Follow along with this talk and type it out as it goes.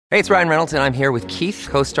Hey, it's Ryan Reynolds, and I'm here with Keith,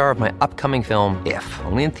 co-star of my upcoming film, If,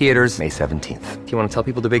 only in theaters May 17th. Do you want to tell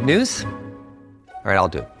people the big news? All right, I'll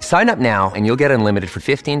do it. Sign up now and you'll get unlimited for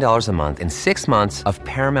 $15 a month and 6 months of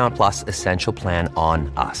Paramount Plus Essential Plan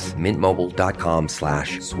on us.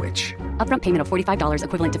 MintMobile.com/switch. Upfront payment of $45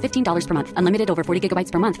 equivalent to $15 per month. Unlimited over 40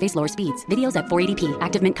 gigabytes per month. Face lower speeds. Videos at 480p.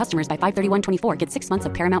 Active Mint customers by 531.24 get 6 months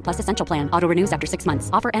of Paramount Plus Essential Plan. Auto renews after 6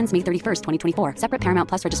 months. Offer ends May 31st, 2024. Separate Paramount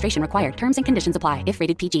Plus registration required. Terms and conditions apply if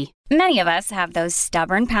rated PG. Many of us have those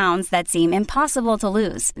stubborn pounds that seem impossible to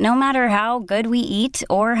lose, no matter how good we eat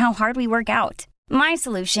or how hard we work out. My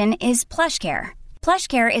solution is PlushCare.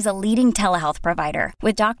 PlushCare is a leading telehealth provider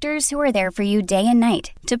with doctors who are there for you day and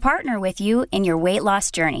night to partner with you in your weight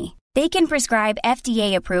loss journey. They can prescribe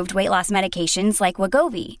FDA-approved weight loss medications like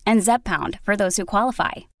Wegovy and Zepbound for those who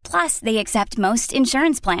qualify. Plus, they accept most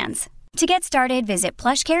insurance plans. To get started, visit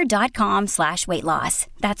plushcare.com/weightloss.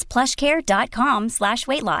 That's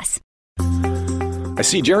plushcare.com/weightloss. I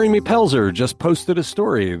see Jeremy Pelzer just posted a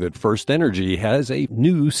story that First Energy has a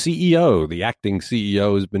new CEO. The acting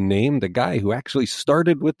CEO has been named, a guy who actually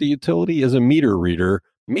started with the utility as a meter reader.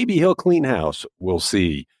 Maybe he'll clean house. We'll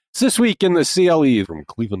see. It's This Week in the CLE from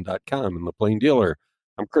Cleveland.com and The Plain Dealer.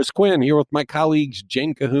 I'm Chris Quinn here with my colleagues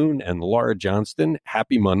Jane Cahoon and Laura Johnston.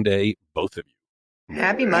 Happy Monday, both of you.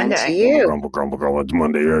 Happy Monday. To you. Grumble, grumble, grumble. It's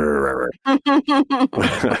Monday.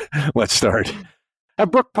 Let's start. Have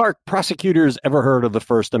Brook Park prosecutors ever heard of the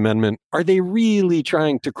First Amendment? Are they really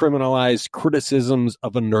trying to criminalize criticisms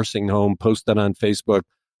of a nursing home posted on Facebook?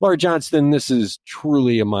 Laura Johnston, this is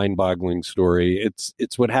truly a mind-boggling story.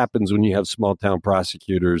 It's what happens when you have small-town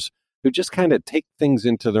prosecutors who just kind of take things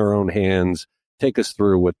into their own hands. Take us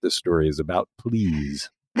through what this story is about, please.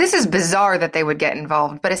 This is bizarre that they would get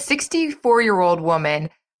involved, but a 64-year-old woman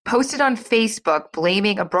posted on Facebook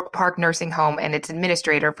blaming a Brook Park nursing home and its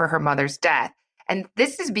administrator for her mother's death. And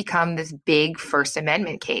this has become this big First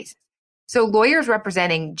Amendment case. So lawyers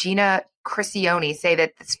representing Gina Crisione say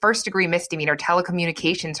that this first-degree misdemeanor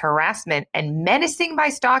telecommunications harassment and menacing by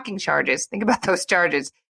stalking charges, think about those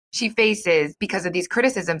charges, she faces because of these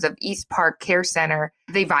criticisms of East Park Care Center,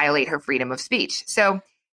 they violate her freedom of speech. So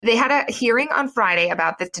they had a hearing on Friday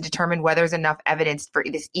about this to determine whether there's enough evidence for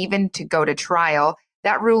this even to go to trial.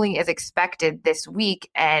 That ruling is expected this week,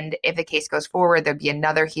 and if the case goes forward, there'll be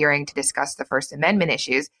another hearing to discuss the First Amendment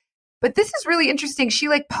issues. But this is really interesting. She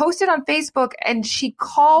posted on Facebook, and she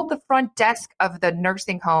called the front desk of the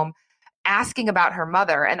nursing home asking about her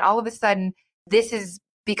mother, and all of a sudden, this has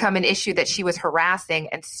become an issue that she was harassing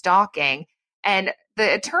and stalking. And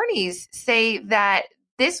the attorneys say that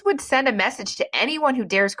this would send a message to anyone who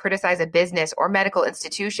dares criticize a business or medical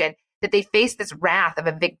institution that they face this wrath of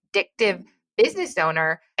a vindictive business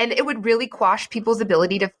owner, and it would really quash people's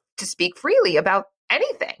ability to speak freely about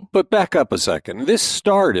anything. But back up a second. This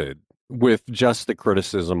started with just the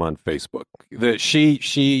criticism on Facebook that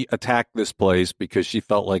she attacked this place because she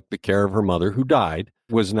felt like the care of her mother, who died,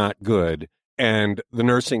 was not good. And the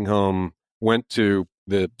nursing home went to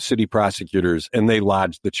the city prosecutors and they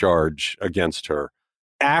lodged the charge against her.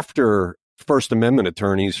 After First Amendment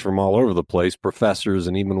attorneys from all over the place, professors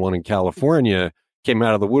and even one in California, came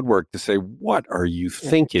out of the woodwork to say, what are you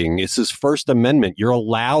thinking? This is First Amendment. You're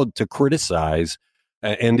allowed to criticize.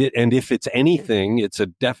 And if it's anything, it's a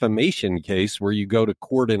defamation case where you go to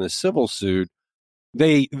court in a civil suit.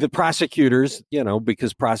 The prosecutors,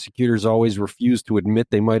 because prosecutors always refuse to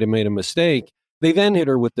admit they might have made a mistake, they then hit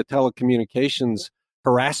her with the telecommunications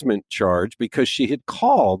harassment charge because she had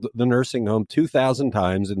called the nursing home 2,000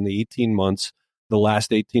 times in the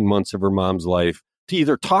last 18 months of her mom's life to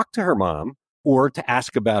either talk to her mom or to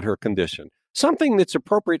ask about her condition, something that's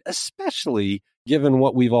appropriate, especially given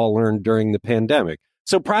what we've all learned during the pandemic.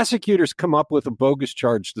 So prosecutors come up with a bogus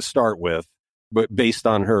charge to start with, but based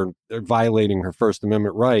on her violating her First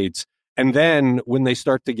Amendment rights. And then when they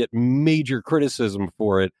start to get major criticism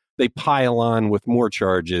for it, they pile on with more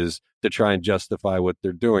charges to try and justify what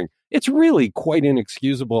they're doing. It's really quite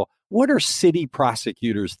inexcusable. What are city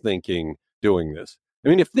prosecutors thinking doing this? I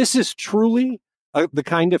mean, if this is truly the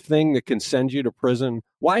kind of thing that can send you to prison,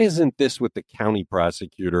 why isn't this with the county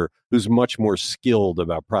prosecutor who's much more skilled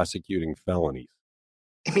about prosecuting felonies?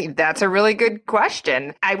 I mean, that's a really good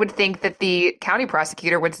question. I would think that the county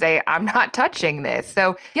prosecutor would say, I'm not touching this.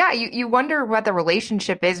 So, yeah, you wonder what the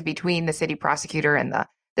relationship is between the city prosecutor and the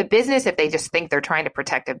business, if they just think they're trying to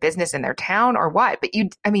protect a business in their town or what. But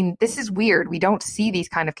this is weird. We don't see these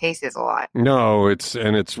kind of cases a lot. No, it's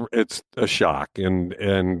a shock,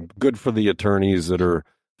 and good for the attorneys that are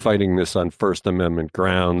fighting this on First Amendment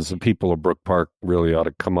grounds. The people of Brook Park really ought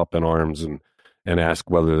to come up in arms and ask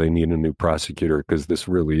whether they need a new prosecutor, because this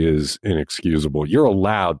really is inexcusable. You're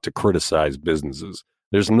allowed to criticize businesses.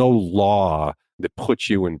 There's no law that puts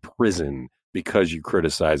you in prison because you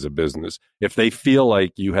criticize a business. If they feel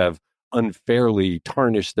like you have unfairly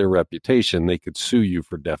tarnished their reputation, they could sue you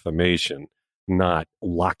for defamation, not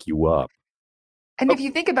lock you up. And if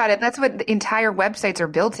you think about it, that's what the entire websites are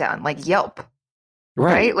built on, like Yelp,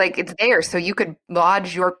 right? Like it's there so you could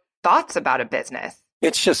lodge your thoughts about a business.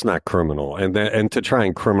 It's just not criminal. And to try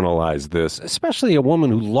and criminalize this, especially a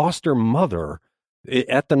woman who lost her mother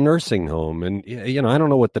at the nursing home. And, you know, I don't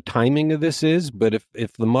know what the timing of this is, but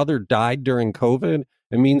if the mother died during COVID,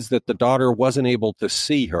 it means that the daughter wasn't able to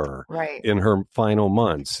see her in her final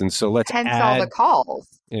months. And so let's add all the calls.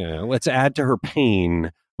 Yeah, let's add to her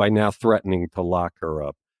pain by now threatening to lock her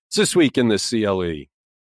up. It's This Week in the CLE.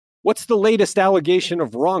 What's the latest allegation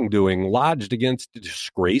of wrongdoing lodged against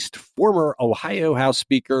disgraced former Ohio House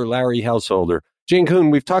Speaker Larry Householder? Jane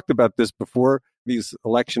Kuhn, we've talked about this before. These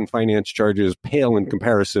election finance charges pale in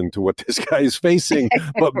comparison to what this guy is facing.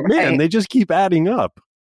 But man, they just keep adding up.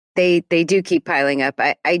 They do keep piling up.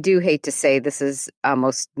 I do hate to say this is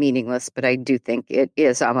almost meaningless, but I do think it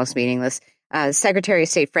is almost meaningless. Secretary of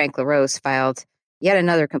State Frank LaRose filed yet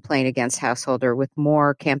another complaint against Householder with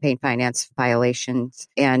more campaign finance violations.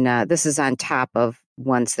 And this is on top of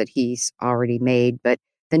ones that he's already made. But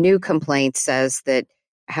the new complaint says that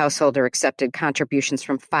Householder accepted contributions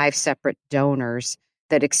from 5 separate donors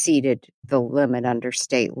that exceeded the limit under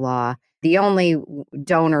state law. The only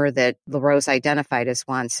donor that LaRose identified as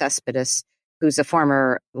Juan Cespedes, who's a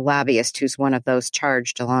former lobbyist who's one of those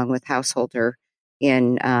charged along with Householder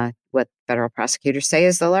in what federal prosecutors say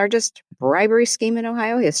is the largest bribery scheme in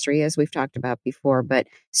Ohio history, as we've talked about before. But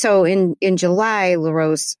so in July,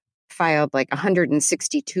 LaRose filed like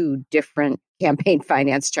 162 different campaign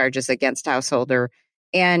finance charges against Householder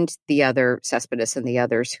and the other Cespedes and the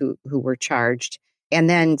others who were charged. And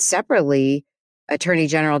then separately, Attorney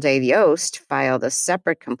General Dave Yost filed a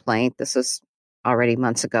separate complaint. This was already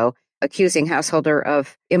months ago, accusing Householder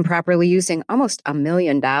of improperly using almost $1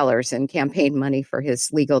 million in campaign money for his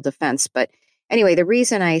legal defense. But anyway, the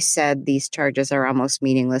reason I said these charges are almost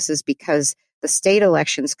meaningless is because the State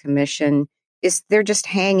Elections Commission they're just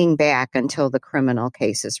hanging back until the criminal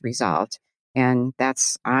case is resolved. And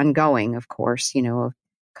that's ongoing, of course. You know, a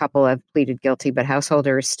couple have pleaded guilty, but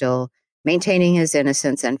Householder is still maintaining his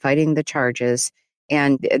innocence and fighting the charges.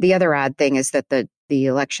 And the other odd thing is that the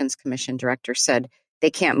Elections Commission director said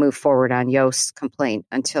they can't move forward on Yost's complaint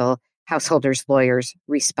until Householder's lawyers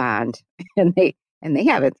respond. And they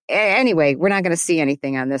haven't. Anyway, we're not going to see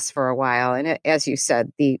anything on this for a while. And as you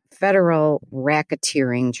said, the federal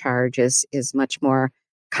racketeering charge is much more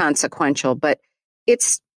consequential. But it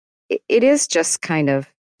is just kind of,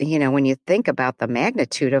 you know, when you think about the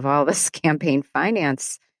magnitude of all this campaign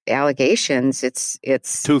finance allegations, it's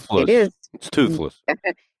toothless. It's toothless.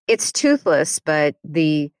 It's toothless, but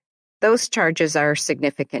those charges are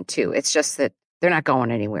significant too. It's just that they're not going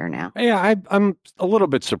anywhere now. Yeah, I'm a little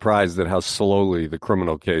bit surprised at how slowly the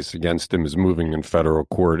criminal case against him is moving in federal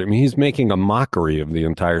court. I mean, he's making a mockery of the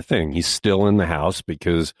entire thing. He's still in the House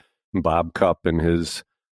because Bob Cupp and his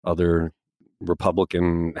other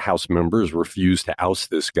Republican House members refused to oust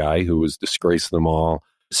this guy who has disgraced them all.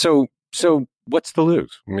 So what's to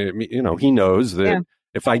lose? I mean, you know, he knows that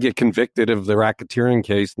if I get convicted of the racketeering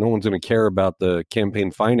case, no one's going to care about the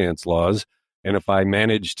campaign finance laws. And if I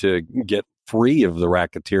manage to get free of the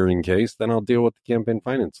racketeering case, then I'll deal with the campaign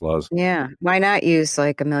finance laws. Yeah. Why not use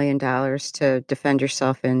like $1 million to defend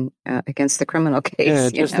yourself against the criminal case? Yeah,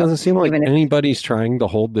 it just doesn't seem like anybody's trying to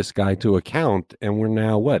hold this guy to account. And we're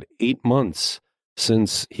now, 8 months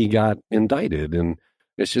since he got indicted. And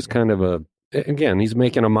it's just kind of again, he's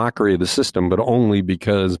making a mockery of the system, but only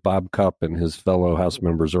because Bob Cupp and his fellow House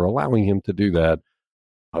members are allowing him to do that.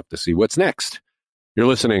 I'll have to see what's next. You're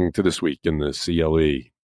listening to This Week in the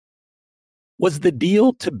CLE. Was the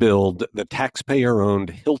deal to build the taxpayer-owned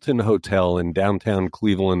Hilton Hotel in downtown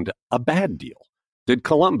Cleveland a bad deal? Did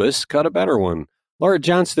Columbus cut a better one? Laura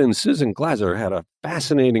Johnston and Susan Glaser had a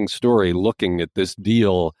fascinating story looking at this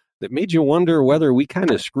deal that made you wonder whether we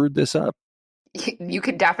kind of screwed this up. You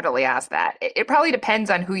could definitely ask that. It probably depends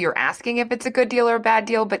on who you're asking if it's a good deal or a bad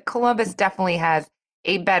deal, but Columbus definitely has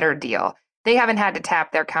a better deal. They haven't had to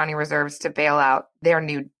tap their county reserves to bail out their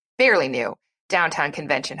fairly new downtown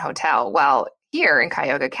convention hotel. Well, here in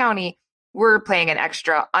Cuyahoga County, we're paying an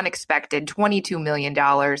extra unexpected $22 million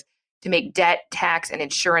to make debt, tax, and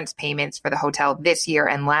insurance payments for the hotel this year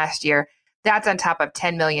and last year. That's on top of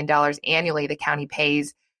 $10 million annually the county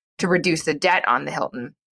pays to reduce the debt on the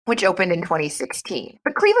Hilton. which opened in 2016.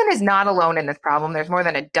 But Cleveland is not alone in this problem. There's more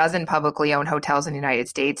than a dozen publicly owned hotels in the United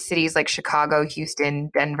States, cities like Chicago, Houston,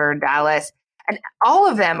 Denver, Dallas, and all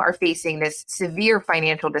of them are facing this severe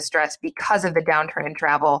financial distress because of the downturn in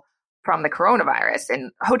travel from the coronavirus.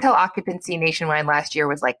 And hotel occupancy nationwide last year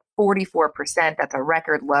was like 44%. That's a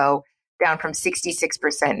record low, down from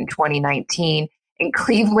 66% in 2019. In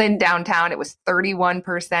Cleveland downtown, it was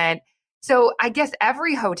 31%. So I guess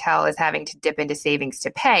every hotel is having to dip into savings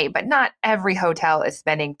to pay, but not every hotel is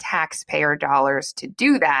spending taxpayer dollars to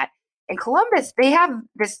do that. In Columbus, they have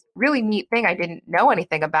this really neat thing I didn't know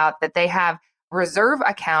anything about, that they have a reserve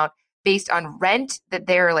account based on rent that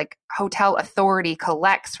their like hotel authority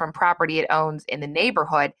collects from property it owns in the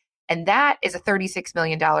neighborhood. And that is a $36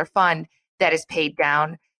 million fund that is paid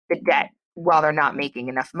down the debt while they're not making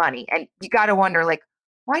enough money. And you got to wonder, like,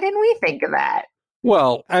 why didn't we think of that?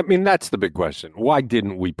 Well, I mean, that's the big question. Why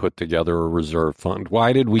didn't we put together a reserve fund?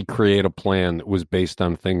 Why did we create a plan that was based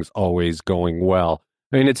on things always going well?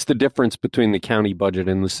 I mean, it's the difference between the county budget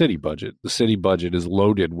and the city budget. The city budget is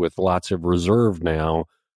loaded with lots of reserve now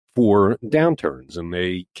for downturns, and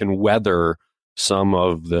they can weather some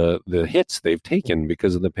of the hits they've taken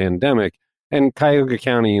because of the pandemic. And Cuyahoga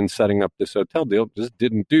County, in setting up this hotel deal, just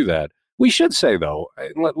didn't do that. We should say, though,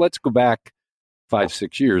 let's go back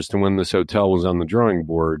 5-6 years to when this hotel was on the drawing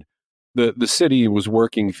board. The city was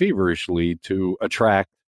working feverishly to attract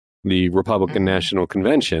the Republican National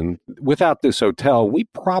Convention. Without this hotel, we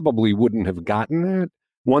probably wouldn't have gotten that.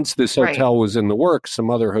 Once this hotel was in the works,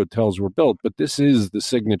 some other hotels were built, but this is the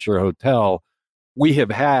signature hotel. We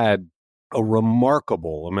have had a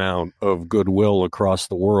remarkable amount of goodwill across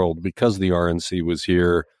the world because the RNC was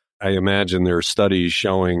here. I imagine there are studies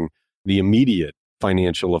showing the immediate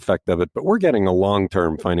financial effect of it, but we're getting a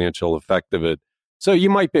long-term financial effect of it. So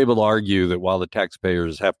you might be able to argue that while the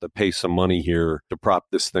taxpayers have to pay some money here to prop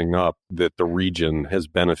this thing up, that the region has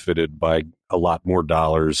benefited by a lot more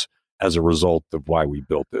dollars as a result of why we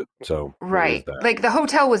built it. So right. Like the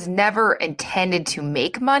hotel was never intended to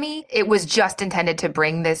make money. It was just intended to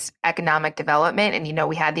bring this economic development. And, you know,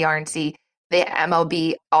 we had the RNC, the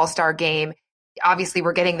MLB All-Star Game. Obviously,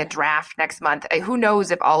 we're getting the draft next month. Who knows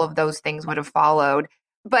if all of those things would have followed.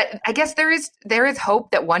 But I guess there is hope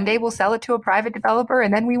that one day we'll sell it to a private developer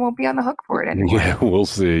and then we won't be on the hook for it anymore. Yeah, we'll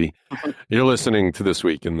see. You're listening to This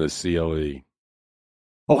Week in the CLE.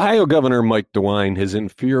 Ohio Governor Mike DeWine has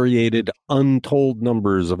infuriated untold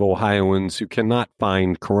numbers of Ohioans who cannot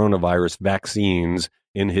find coronavirus vaccines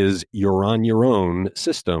in his you're on your own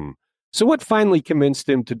system. So what finally convinced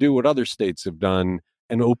him to do what other states have done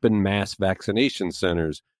and open mass vaccination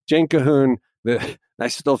centers? Jane Cahoon, I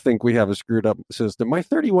still think we have a screwed up system. My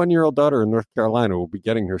 31-year-old daughter in North Carolina will be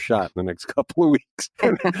getting her shot in the next couple of weeks.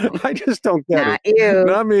 I just don't get Not it. you.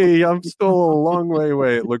 Not me. I'm still a long way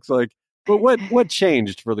away, it looks like. But what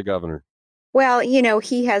changed for the governor? Well, you know,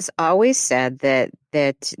 he has always said that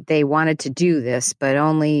they wanted to do this, but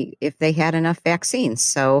only if they had enough vaccines.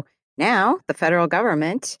 So now the federal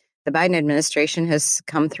government, the Biden administration has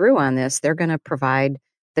come through on this. They're going to provide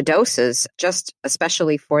the doses, just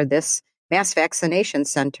especially for this mass vaccination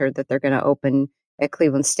center that they're going to open at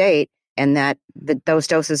Cleveland State, and that those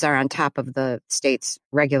doses are on top of the state's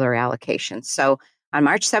regular allocation. So on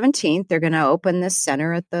March 17th, they're going to open this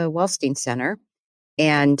center at the Wellstein Center,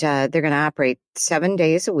 and they're going to operate 7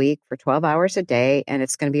 days a week for 12 hours a day, and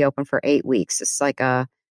it's going to be open for 8 weeks. It's like a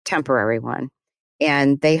temporary one.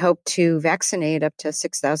 And they hope to vaccinate up to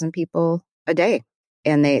 6,000 people a day.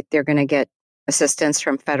 And they're going to get assistance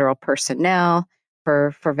from federal personnel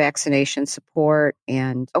for vaccination support.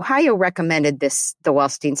 And Ohio recommended the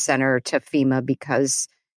Wellstein Center to FEMA because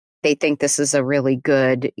they think this is a really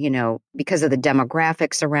good, because of the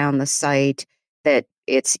demographics around the site, that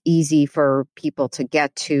it's easy for people to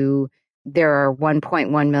get to. There are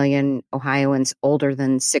 1.1 million Ohioans older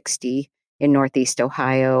than 60 in Northeast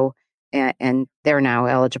Ohio, and they're now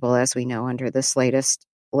eligible, as we know, under this latest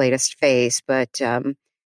phase. But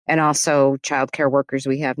and also child care workers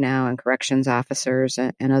we have now, and corrections officers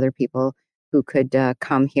and other people who could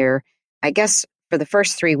come here. I guess for the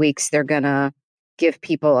first 3 weeks, they're going to give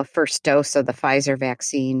people a first dose of the Pfizer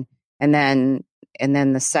vaccine. And then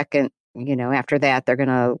the second, after that, they're going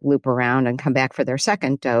to loop around and come back for their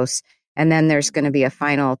second dose. And then there's going to be a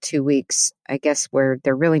final 2 weeks, I guess, where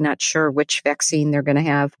they're really not sure which vaccine they're going to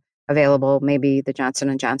have available. Maybe the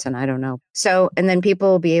Johnson & Johnson, I don't know. So, and then people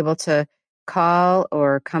will be able to call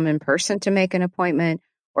or come in person to make an appointment,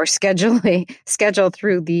 or schedule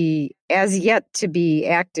through the as yet to be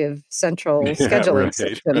active central scheduling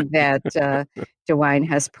system that DeWine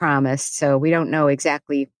has promised. So we don't know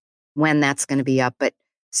exactly when that's going to be up, but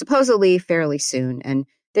supposedly fairly soon. And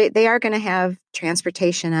they are going to have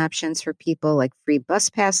transportation options for people, like free bus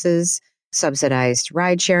passes, subsidized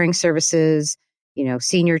ride sharing services,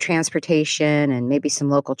 senior transportation, and maybe some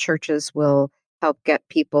local churches will help get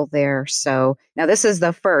people there. So now this is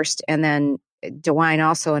the first. And then DeWine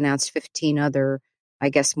also announced 15 other, I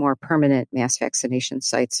guess, more permanent mass vaccination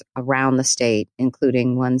sites around the state,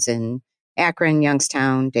 including ones in Akron,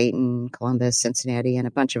 Youngstown, Dayton, Columbus, Cincinnati, and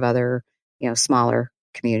a bunch of other, smaller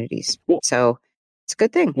communities. So it's a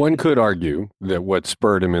good thing. One could argue that what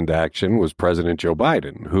spurred him into action was President Joe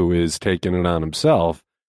Biden, who is taking it on himself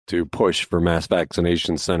to push for mass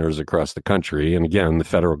vaccination centers across the country. And again, the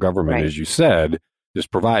federal government, Right. as you said, is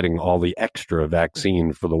providing all the extra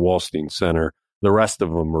vaccine for the Wallstein Center. The rest of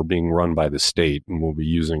them are being run by the state and will be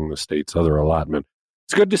using the state's other allotment.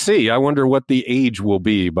 It's good to see. I wonder what the age will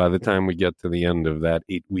be by the time we get to the end of that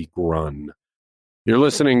 8-week run. You're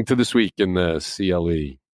listening to This Week in the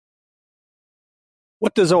CLE.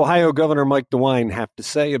 What does Ohio Governor Mike DeWine have to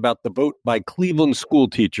say about the vote by Cleveland school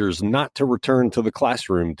teachers not to return to the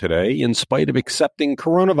classroom today in spite of accepting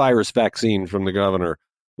coronavirus vaccine from the governor?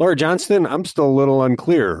 Laura Johnston, I'm still a little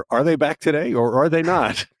unclear. Are they back today or are they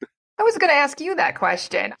not? I was going to ask you that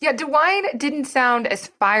question. Yeah, DeWine didn't sound as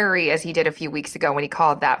fiery as he did a few weeks ago when he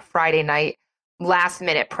called that Friday night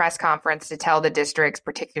last-minute press conference to tell the districts,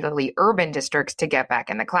 particularly urban districts, to get back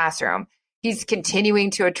in the classroom. He's continuing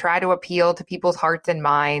to try to appeal to people's hearts and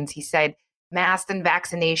minds. He said masks and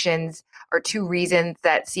vaccinations are two reasons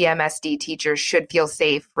that CMSD teachers should feel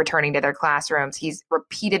safe returning to their classrooms. He's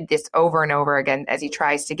repeated this over and over again as he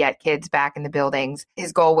tries to get kids back in the buildings.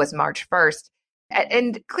 His goal was March 1st.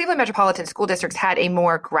 And Cleveland Metropolitan School Districts had a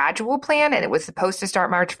more gradual plan, and it was supposed to start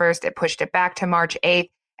March 1st. It pushed it back to March 8th,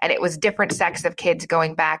 and it was different sects of kids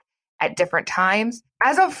going back at different times.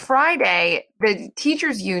 As of Friday, the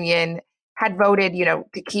teachers union had voted,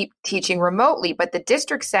 to keep teaching remotely, but the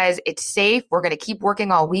district says it's safe. We're going to keep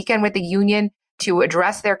working all weekend with the union to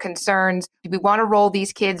address their concerns. We want to roll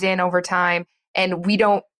these kids in over time, and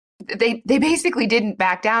they basically didn't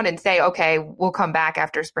back down and say, okay, we'll come back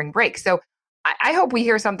after spring break. So I hope we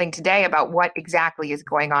hear something today about what exactly is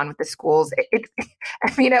going on with the schools.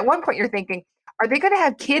 At one point you're thinking, are they going to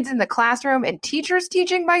have kids in the classroom and teachers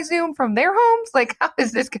teaching by Zoom from their homes? Like, how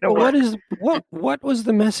is this going to work? What was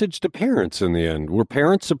the message to parents in the end? Were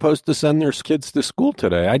parents supposed to send their kids to school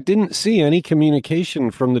today? I didn't see any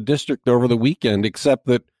communication from the district over the weekend, except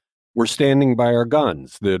that we're standing by our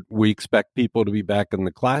guns, that we expect people to be back in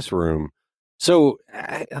the classroom. So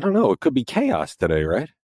I don't know. It could be chaos today, right?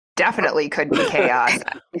 Definitely could be chaos.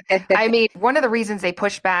 One of the reasons they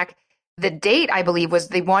pushed back the date, I believe, was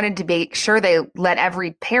they wanted to make sure they let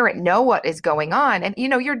every parent know what is going on. And,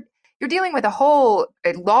 you're dealing with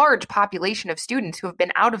a large population of students who have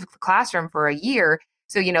been out of the classroom for a year.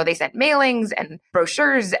 So, they sent mailings and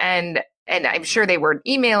brochures and I'm sure they were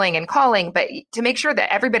emailing and calling, but to make sure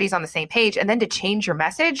that everybody's on the same page and then to change your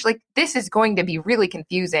message, like, this is going to be really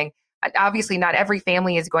confusing. Obviously, not every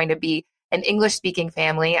family is going to be an English-speaking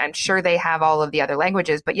family. I'm sure they have all of the other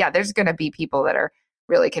languages, but yeah, there's going to be people that are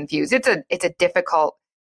really confused. It's a difficult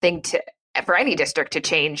thing for any district to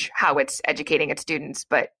change how it's educating its students,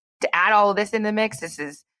 but to add all of this in the mix, this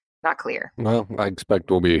is not clear. Well, I expect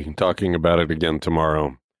we'll be talking about it again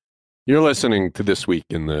tomorrow. You're listening to This Week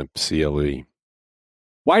in the CLE.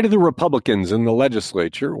 Why do the Republicans in the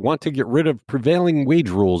legislature want to get rid of prevailing wage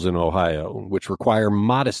rules in Ohio, which require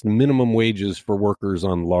modest minimum wages for workers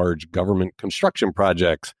on large government construction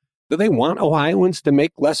projects? Do they want Ohioans to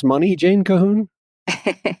make less money, Jane Cahoon?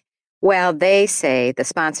 Well, they say, the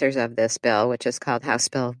sponsors of this bill, which is called House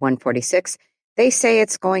Bill 146, they say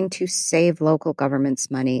it's going to save local governments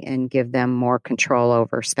money and give them more control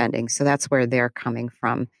over spending. So that's where they're coming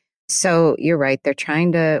from. So you're right. They're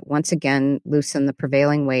trying to, once again, loosen the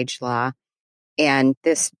prevailing wage law. And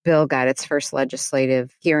this bill got its first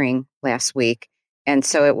legislative hearing last week. And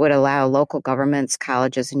so it would allow local governments,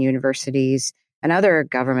 colleges and universities, and other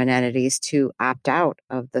government entities to opt out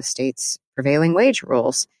of the state's prevailing wage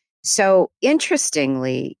rules. So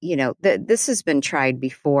interestingly, this has been tried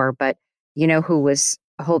before, but who was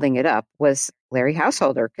holding it up was Larry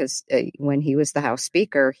Householder, because when he was the House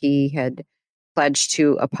Speaker, he had pledged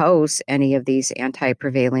to oppose any of these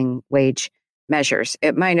anti-prevailing wage measures.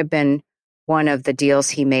 It might have been one of the deals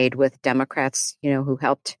he made with Democrats, who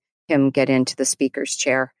helped him get into the speaker's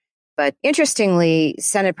chair. But interestingly,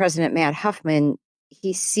 Senate President Matt Huffman,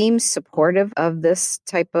 he seems supportive of this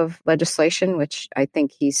type of legislation, which I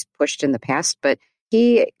think he's pushed in the past, but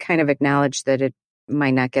he kind of acknowledged that it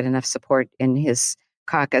might not get enough support in his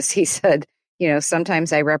caucus. He said,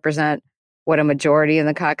 sometimes I represent what a majority in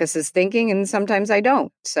the caucus is thinking, and sometimes I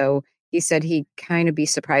don't. So He said he'd kind of be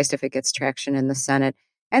surprised if it gets traction in the Senate.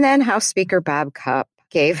 And then House Speaker Bob Cupp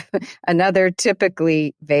gave another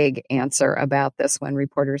typically vague answer about this when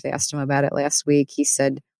reporters asked him about it last week. He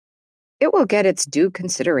said, it will get its due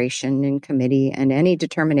consideration in committee, and any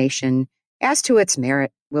determination as to its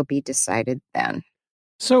merit will be decided then.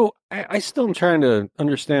 So I still am trying to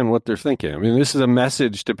understand what they're thinking. I mean, this is a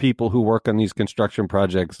message to people who work on these construction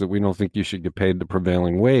projects that we don't think you should get paid the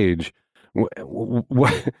prevailing wage.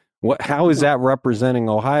 How is that representing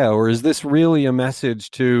Ohio? Or is this really a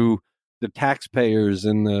message to the taxpayers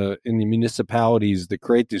in the municipalities that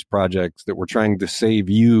create these projects that we're trying to save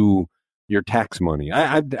you your tax money?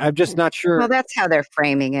 I'm just not sure. Well, that's how they're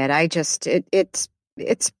framing it.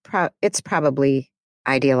 It's probably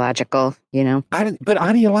ideological, you know. But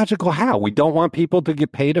ideological how? We don't want people to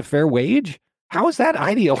get paid a fair wage? How is that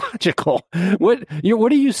ideological? What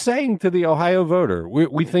are you saying to the Ohio voter?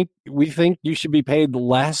 We think you should be paid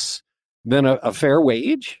less than a fair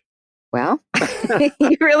wage? Well,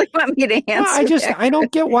 you really want me to answer? I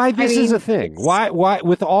don't get why this is a thing. Why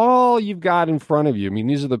with all you've got in front of you? I mean,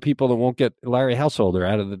 these are the people that won't get Larry Householder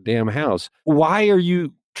out of the damn house. Why are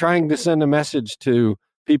you trying to send a message to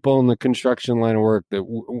people in the construction line of work that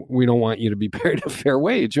we don't want you to be paid a fair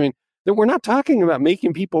wage? I mean, that we're not talking about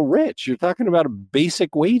making people rich. You're talking about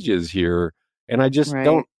basic wages here, and I just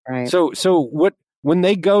don't. Right. So what? When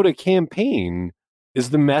they go to campaign, is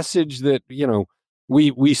the message that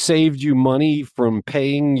we saved you money from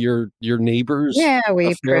paying your neighbors? Yeah,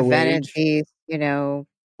 we prevented wage? these.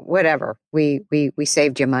 Whatever. We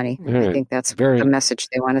saved you money. Right. I think that's the message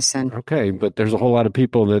they want to send. Okay, but there's a whole lot of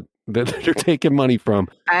people that they're taking money from.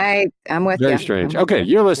 I'm with you. Very strange. Okay,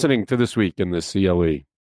 you're listening to This Week in the CLE.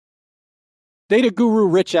 Data guru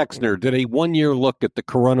Rich Exner did a one-year look at the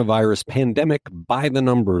coronavirus pandemic by the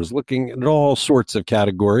numbers, looking at all sorts of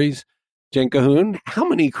categories. Jen Cahoon, how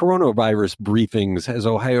many coronavirus briefings has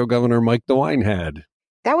Ohio Governor Mike DeWine had?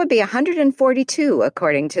 That would be 142,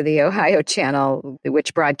 according to the Ohio channel,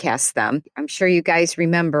 which broadcasts them. I'm sure you guys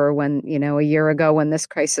remember when, a year ago when this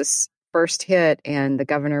crisis first hit and the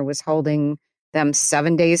governor was holding them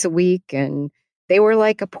 7 days a week, and they were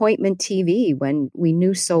like appointment TV when we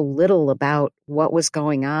knew so little about what was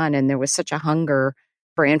going on, and there was such a hunger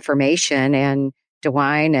for information. And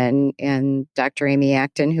DeWine and Dr. Amy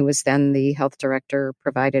Acton, who was then the health director,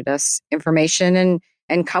 provided us information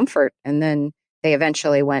and comfort. And then they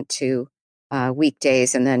eventually went to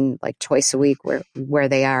weekdays and then like twice a week where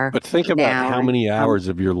they are. But think about how many hours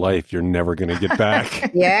of your life you're never going to get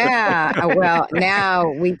back. Yeah. Well,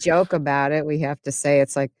 now we joke about it. We have to say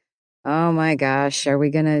it's like, oh my gosh, are we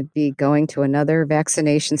going to be going to another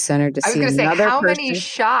vaccination center to see another person? I was going to say, how many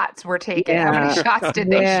shots were taken? Yeah. How many shots did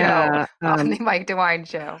they show on the Mike DeWine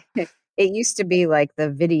show? It used to be like the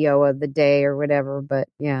video of the day or whatever, but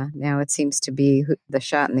yeah, now it seems to be the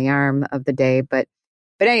shot in the arm of the day. But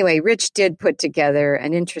anyway, Rich did put together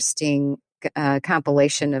an interesting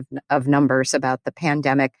compilation of numbers about the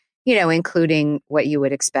pandemic, including what you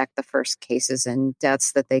would expect, the first cases and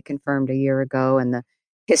deaths that they confirmed a year ago, and the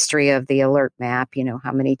history of the alert map,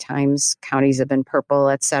 how many times counties have been purple,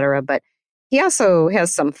 et cetera. But he also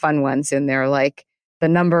has some fun ones in there, like the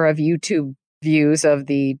number of YouTube views of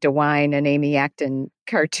the DeWine and Amy Acton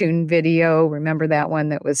cartoon video. Remember that one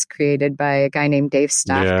that was created by a guy named Dave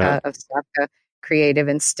Stofka of Stofka Creative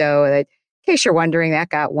in Stowe? In case you're wondering, that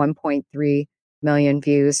got 1.3 million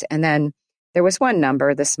views. And then there was one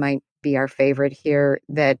number, this might be our favorite here,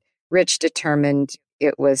 that Rich determined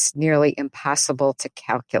it was nearly impossible to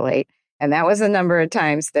calculate. And that was the number of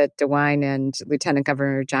times that DeWine and Lieutenant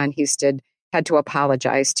Governor John Husted had to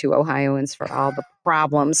apologize to Ohioans for all the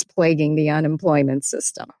problems plaguing the unemployment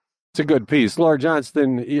system. It's a good piece. Laura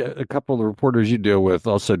Johnston, a couple of the reporters you deal with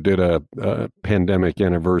also did a pandemic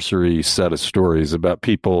anniversary set of stories about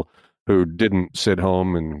people who didn't sit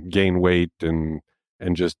home and gain weight and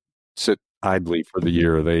just sit idly for the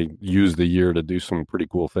year. They used the year to do some pretty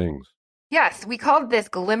cool things. Yes, we called this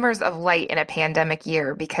glimmers of light in a pandemic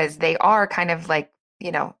year because they are kind of like,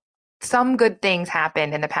 some good things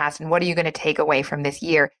happened in the past, and what are you going to take away from this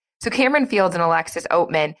year? So Cameron Fields and Alexis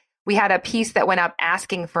Oatman, we had a piece that went up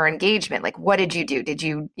asking for engagement. Like, what did you do? Did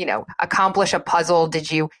you, accomplish a puzzle? Did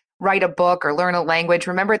you write a book or learn a language?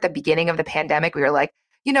 Remember at the beginning of the pandemic, we were like,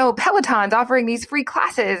 Peloton's offering these free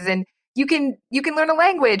classes, and you can learn a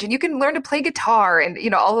language, and you can learn to play guitar,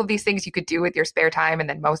 and, all of these things you could do with your spare time. And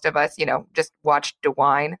then most of us, just watched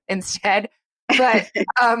DeWine instead. But,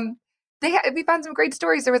 we found some great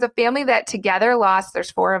stories. There was a family that together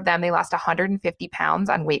there's 4 of them. They lost 150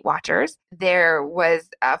 pounds on Weight Watchers. There was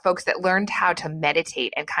folks that learned how to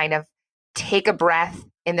meditate and kind of take a breath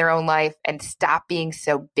in their own life and stop being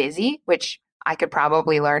so busy, which I could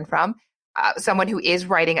probably learn from. Someone who is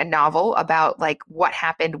writing a novel about like what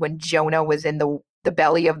happened when Jonah was in the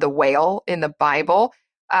belly of the whale in the Bible.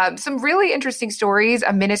 Some really interesting stories,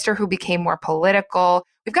 a minister who became more political.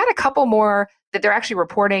 We've got a couple more that they're actually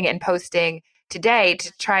reporting and posting today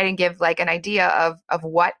to try and give like an idea of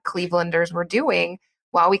what Clevelanders were doing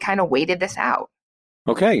while we kind of waited this out.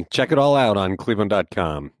 Okay, check it all out on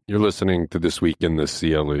cleveland.com. You're listening to This Week in the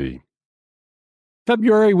CLE.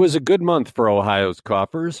 February was a good month for Ohio's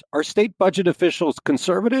coffers. Are state budget officials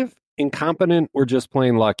conservative, incompetent, or just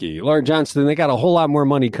plain lucky? Laura Johnston, they got a whole lot more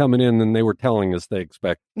money coming in than they were telling us they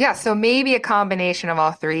expect. Yeah, so maybe a combination of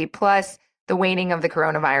all three, plus the waning of the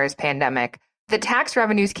coronavirus pandemic. The tax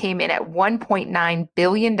revenues came in at $1.9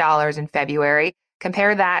 billion in February.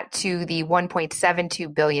 Compare that to the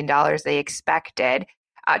 $1.72 billion they expected,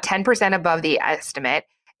 10% above the estimate.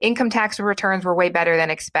 Income tax returns were way better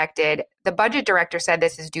than expected. The budget director said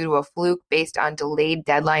this is due to a fluke based on delayed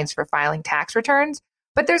deadlines for filing tax returns.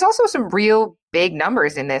 But there's also some real big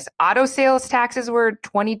numbers in this. Auto sales taxes were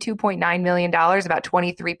 $22.9 million, about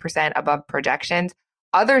 23% above projections.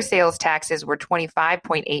 Other sales taxes were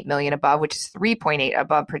 $25.8 million above, which is 3.8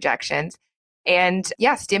 above projections. And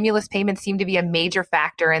yeah, stimulus payments seem to be a major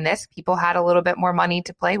factor in this. People had a little bit more money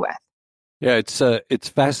to play with. Yeah, it's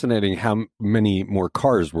fascinating how many more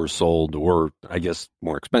cars were sold, or I guess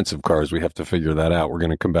more expensive cars. We have to figure that out. We're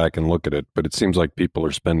going to come back and look at it. But it seems like people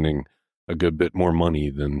are spending a good bit more money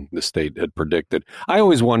than the state had predicted. I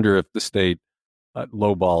always wonder if the state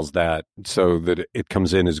lowballs that so that it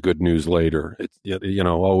comes in as good news later. It's,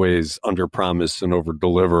 always under promise and over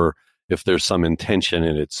deliver if there's some intention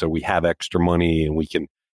in it. So we have extra money and we can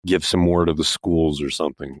give some more to the schools or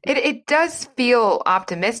something. It does feel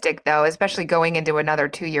optimistic, though, especially going into another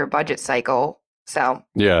 2-year budget cycle. So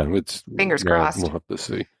yeah, it's fingers crossed. We'll have to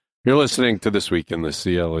see. You're listening to This Week in the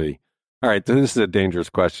CLE. All right, this is a dangerous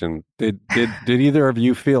question. Did either of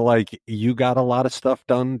you feel like you got a lot of stuff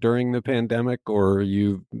done during the pandemic, or are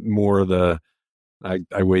you more the I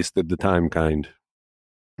wasted the time kind?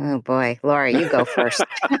 Oh boy, Laura, you go first.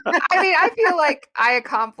 I feel like I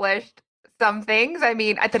accomplished some things. I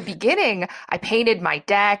mean, at the beginning, I painted my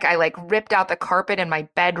deck. I ripped out the carpet in my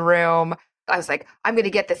bedroom. I was like, I'm going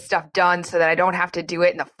to get this stuff done so that I don't have to do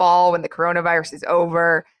it in the fall when the coronavirus is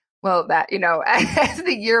over. Well, that, as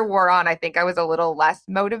the year wore on, I think I was a little less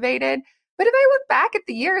motivated. But if I look back at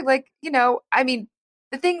the year,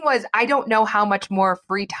 the thing was, I don't know how much more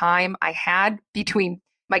free time I had between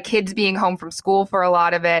my kids being home from school for a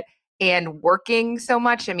lot of it and working so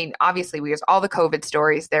much. I mean, obviously, there's all the COVID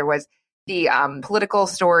stories. There was the political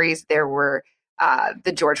stories. There were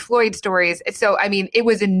the George Floyd stories. So, it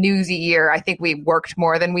was a newsy year. I think we worked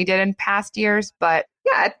more than we did in past years. But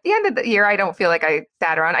yeah, at the end of the year, I don't feel like I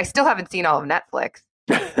sat around. I still haven't seen all of Netflix.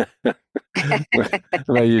 What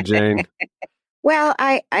about you, Jane? Well,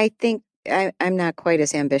 I think I'm not quite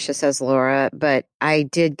as ambitious as Laura, but I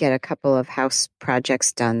did get a couple of house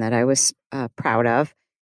projects done that I was proud of.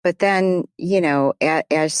 But then,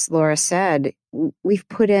 as Laura said, we've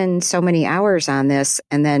put in so many hours on this,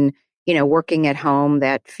 and then, working at home,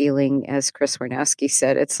 that feeling, as Chris Warnowski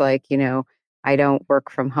said, it's like, I don't work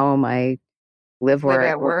from home. I live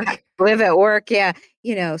at work. Yeah.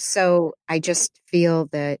 So I just feel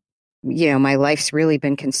that, my life's really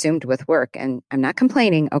been consumed with work, and I'm not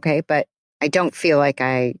complaining. Okay. But I don't feel like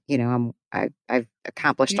I've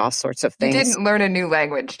accomplished all sorts of things. You didn't learn a new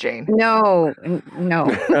language, Jane. No.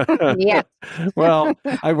 Yeah. Well,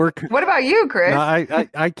 I work. What about you, Chris?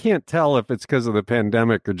 I can't tell if it's because of the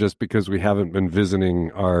pandemic or just because we haven't been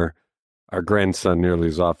visiting our grandson nearly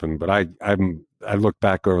as often. But I look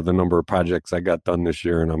back over the number of projects I got done this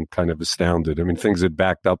year, and I'm kind of astounded. I mean, things had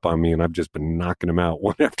backed up on me, and I've just been knocking them out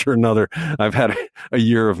one after another. I've had a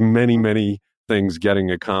year of many, many things getting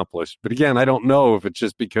accomplished. But again, I don't know if it's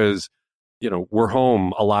just because, we're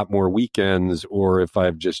home a lot more weekends, or if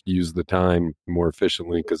I've just used the time more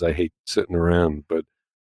efficiently because I hate sitting around. But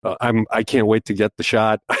I can't wait to get the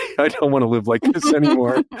shot. I don't want to live like this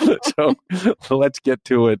anymore. So let's get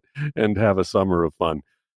to it and have a summer of fun.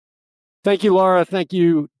 Thank you, Laura. Thank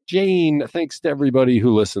you, Jane. Thanks to everybody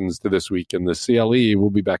who listens to This Week in the CLE. We'll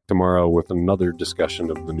be back tomorrow with another discussion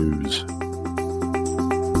of the news.